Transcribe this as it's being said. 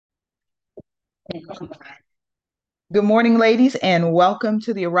Good morning, ladies, and welcome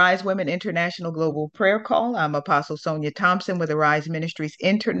to the Arise Women International Global Prayer Call. I'm Apostle Sonia Thompson with Arise Ministries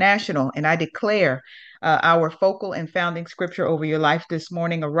International, and I declare our focal and founding scripture over your life this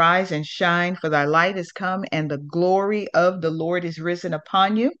morning. Arise and shine, for thy light is come, and the glory of the Lord is risen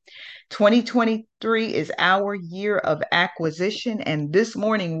upon you. 2023 is our year of acquisition, and this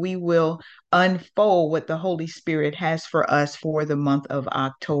morning we will unfold what the Holy Spirit has for us for the month of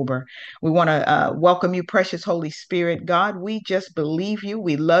October. We want to welcome you, precious Holy Spirit. God, we just believe you,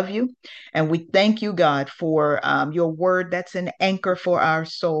 we love you, and we thank you, God, for your word that's an anchor for our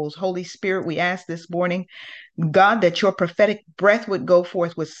souls. Holy Spirit, we ask this morning, God, that your prophetic breath would go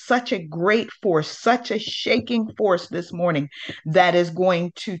forth with such a great force, such a shaking force this morning that is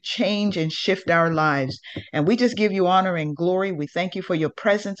going to change and shift our lives. And we just give you honor and glory. We thank you for your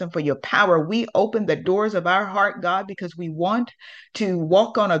presence and for your power. We open the doors of our heart, God, because we want to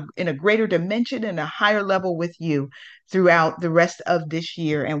walk in a greater dimension and a higher level with you throughout the rest of this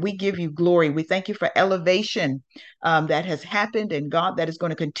year. And we give you glory. We thank you for elevation that has happened, and God, that is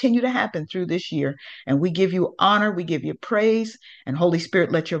going to continue to happen through this year. And we give you honor, we give you praise, and Holy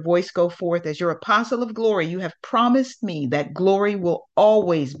Spirit, let your voice go forth. As your apostle of glory, you have promised me that glory will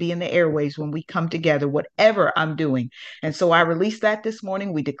always be in the airways when we come together, whatever I'm doing. And so I release that this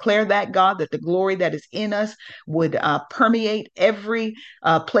morning. We declare that, God, that the glory that is in us would permeate every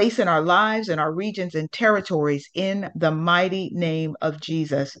place in our lives and our regions and territories in the mighty name of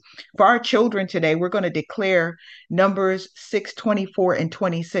Jesus. For our children today, we're going to declare Numbers 6:24 and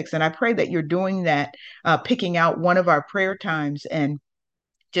 26. And I pray that you're doing that, picking out one of our prayer times and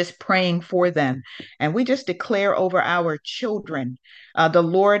just praying for them. And we just declare over our children, the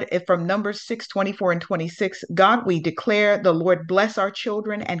Lord, from Numbers 6:24 and 26, God, we declare the Lord bless our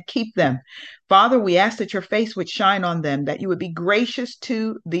children and keep them. Father, we ask that your face would shine on them, that you would be gracious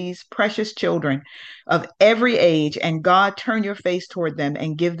to these precious children of every age. And God, turn your face toward them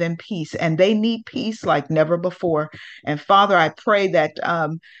and give them peace. And they need peace like never before. And Father, I pray that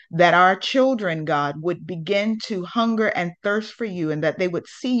our children, God, would begin to hunger and thirst for you, and that they would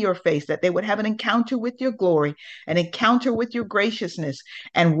see your face, that they would have an encounter with your glory, an encounter with your graciousness,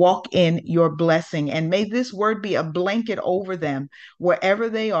 and walk in your blessing. And may this word be a blanket over them wherever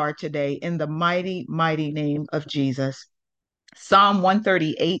they are today, in the mighty, mighty name of Jesus. Psalm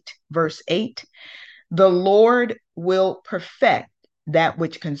 138, verse 8. The Lord will perfect that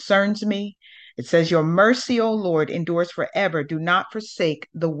which concerns me. It says, your mercy, O Lord, endures forever. Do not forsake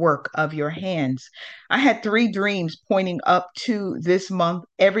the work of your hands. I had three dreams pointing up to this month.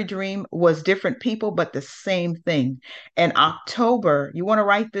 Every dream was different people, but the same thing. And October, you want to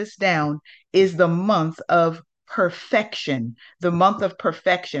write this down, is the month of perfection, the month of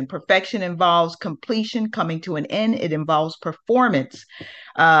perfection. Perfection involves completion, coming to an end. It involves performance,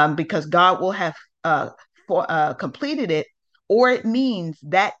 because God will have completed it, or it means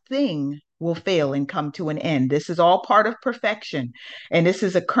that thing will fail and come to an end. This is all part of perfection, and this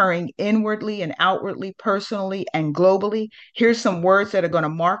is occurring inwardly and outwardly, personally and globally. Here's some words that are going to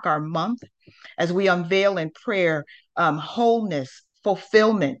mark our month as we unveil in prayer. Wholeness,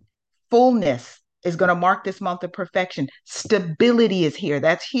 fulfillment, fullness is going to mark this month of perfection. Stability is here.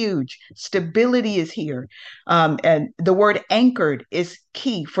 That's huge. Stability is here. And the word anchored is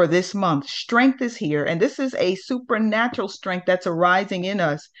key for this month. Strength is here. And this is a supernatural strength that's arising in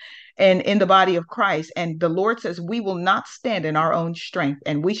us and in the body of Christ. And the Lord says we will not stand in our own strength.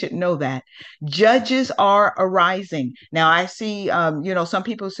 And we should know that. Judges are arising. Now, I see, some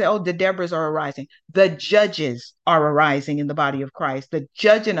people say, oh, the Deborahs are arising. The judges are arising in the body of Christ. The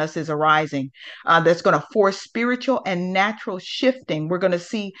judge in us is arising. That's going to force spiritual and natural shifting. We're going to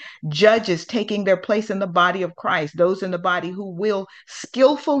see judges taking their place in the body of Christ, those in the body who will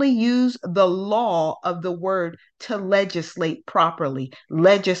skillfully use the law of the word to legislate properly.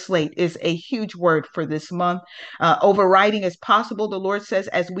 Legislate is a huge word for this month. Overriding is possible, the Lord says,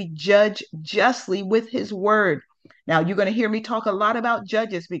 as we judge justly with his word. Now, you're going to hear me talk a lot about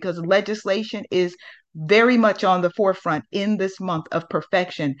judges because legislation is very much on the forefront in this month of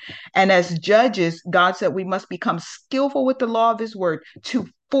perfection. And as judges, God said we must become skillful with the law of his word to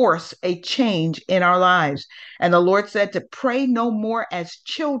force a change in our lives. And the Lord said to pray no more as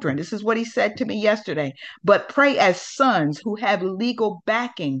children. This is what he said to me yesterday, but pray as sons who have legal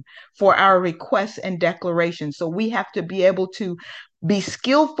backing for our requests and declarations. So we have to be able to be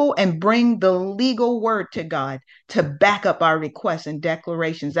skillful and bring the legal word to God to back up our requests and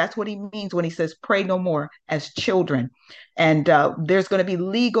declarations. That's what he means when he says, pray no more as children. And there's going to be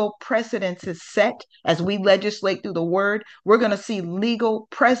legal precedences set as we legislate through the word. We're going to see legal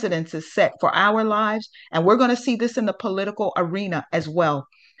precedences set for our lives. And we're going to see this in the political arena as well.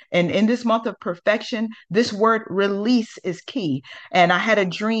 And in this month of perfection, this word release is key. And I had a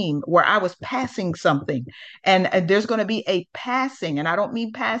dream where I was passing something, and there's going to be a passing. And I don't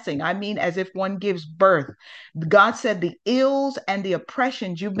mean passing, I mean as if one gives birth. God said the ills and the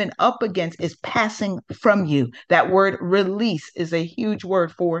oppressions you've been up against is passing from you. That word release is a huge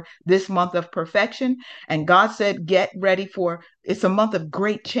word for this month of perfection. And God said, get ready for it's a month of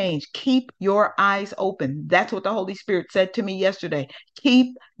great change. Keep your eyes open. That's what the Holy Spirit said to me yesterday.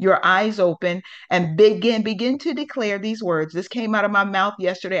 Keep your eyes open and begin to declare these words. This came out of my mouth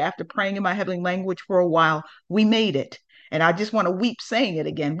yesterday after praying in my heavenly language for a while. We made it. And I just want to weep saying it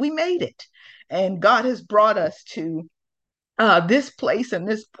again. We made it. And God has brought us to this place and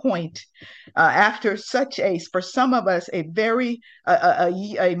this point after such for some of us, a very,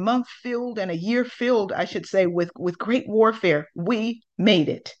 a month filled and a year filled, I should say, with great warfare. We made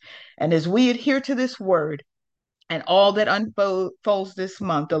it. And as we adhere to this word and all that unfolds this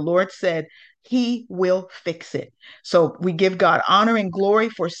month, the Lord said, He will fix it. So we give God honor and glory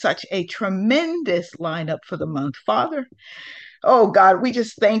for such a tremendous lineup for the month. Father, oh God, we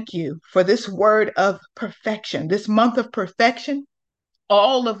just thank you for this word of perfection, this month of perfection,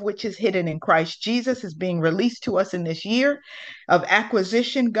 all of which is hidden in Christ Jesus is being released to us in this year of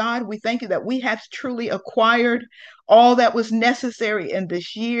acquisition. God, we thank you that we have truly acquired all that was necessary in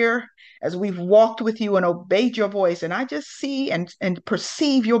this year as we've walked with you and obeyed your voice. And I just see and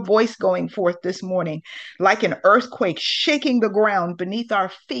perceive your voice going forth this morning like an earthquake shaking the ground beneath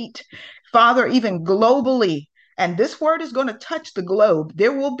our feet. Father, even globally, and this word is going to touch the globe.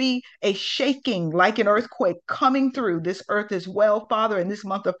 There will be a shaking like an earthquake coming through this earth as well, Father, in this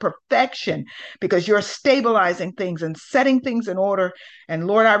month of perfection, because you're stabilizing things and setting things in order. And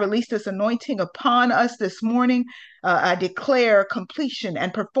Lord, I release this anointing upon us this morning. I declare completion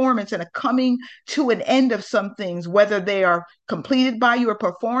and performance and a coming to an end of some things, whether they are completed by you or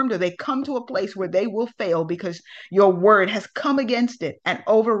performed, or they come to a place where they will fail because your word has come against it and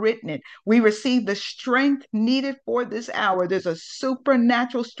overwritten it. We receive the strength needed for this hour. There's a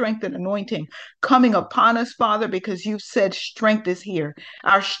supernatural strength and anointing coming upon us, Father, because you've said strength is here.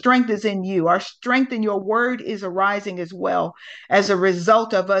 Our strength is in you. Our strength in your word is arising as well as a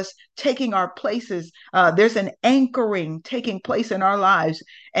result of us taking our places. There's an anchoring taking place in our lives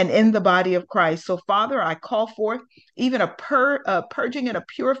and in the body of Christ. So, Father, I call forth even a purging and a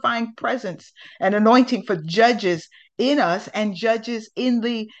purifying presence and anointing for judges in us and judges in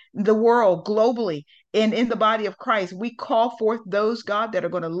the world globally and in the body of Christ. We call forth those, God, that are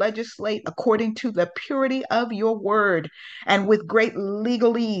going to legislate according to the purity of your word and with great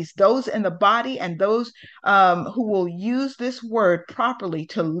legalese, those in the body and those who will use this word properly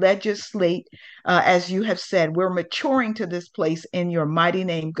to legislate as you have said. We're maturing to this place in your mighty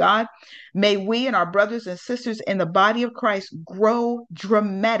name, God. May we and our brothers and sisters in the body of Christ grow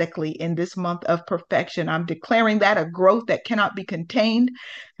dramatically in this month of perfection. I'm declaring that a growth that cannot be contained.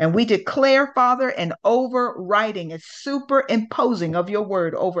 And we declare, Father, an overriding, a superimposing of your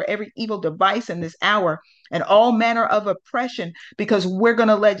word over every evil device in this hour and all manner of oppression, because we're going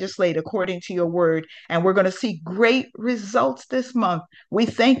to legislate according to your word, and we're going to see great results this month. We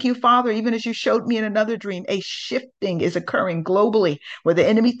thank you, Father, even as you showed me in another dream, a shifting is occurring globally where the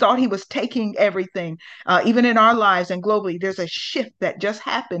enemy thought he was taking everything, even in our lives and globally. There's a shift that just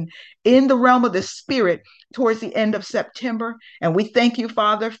happened in the realm of the spirit towards the end of September. And we thank you,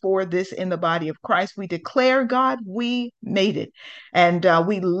 Father, for this in the body of Christ. We declare, God, we made it. And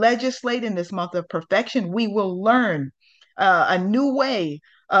we legislate in this month of perfection. We will learn a new way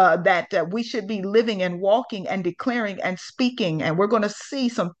that we should be living and walking and declaring and speaking. And we're going to see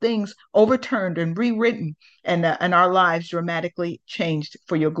some things overturned and rewritten and our lives dramatically changed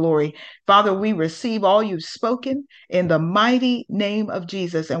for your glory. Father, we receive all you've spoken in the mighty name of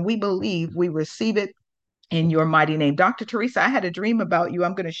Jesus, and we believe we receive it in your mighty name. Dr. Teresa, I had a dream about you.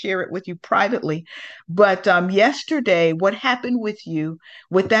 I'm going to share it with you privately. But yesterday, what happened with you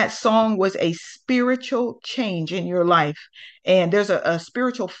with that song was a spiritual change in your life. And there's a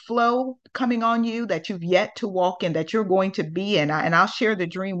spiritual flow coming on you that you've yet to walk in, that you're going to be in. And I'll share the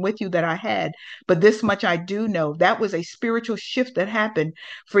dream with you that I had. But this much I do know, that was a spiritual shift that happened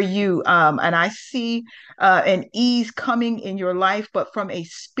for you. And I see an ease coming in your life, but from a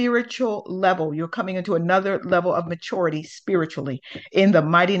spiritual level. You're coming into another level of maturity spiritually in the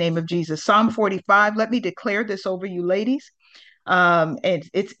mighty name of Jesus. Psalm 45, let me declare this over you, ladies.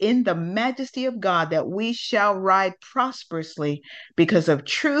 It's in the majesty of God that we shall ride prosperously because of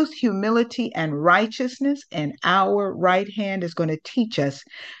truth, humility, and righteousness. And our right hand is going to teach us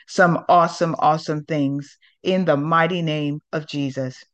some awesome, awesome things in the mighty name of Jesus.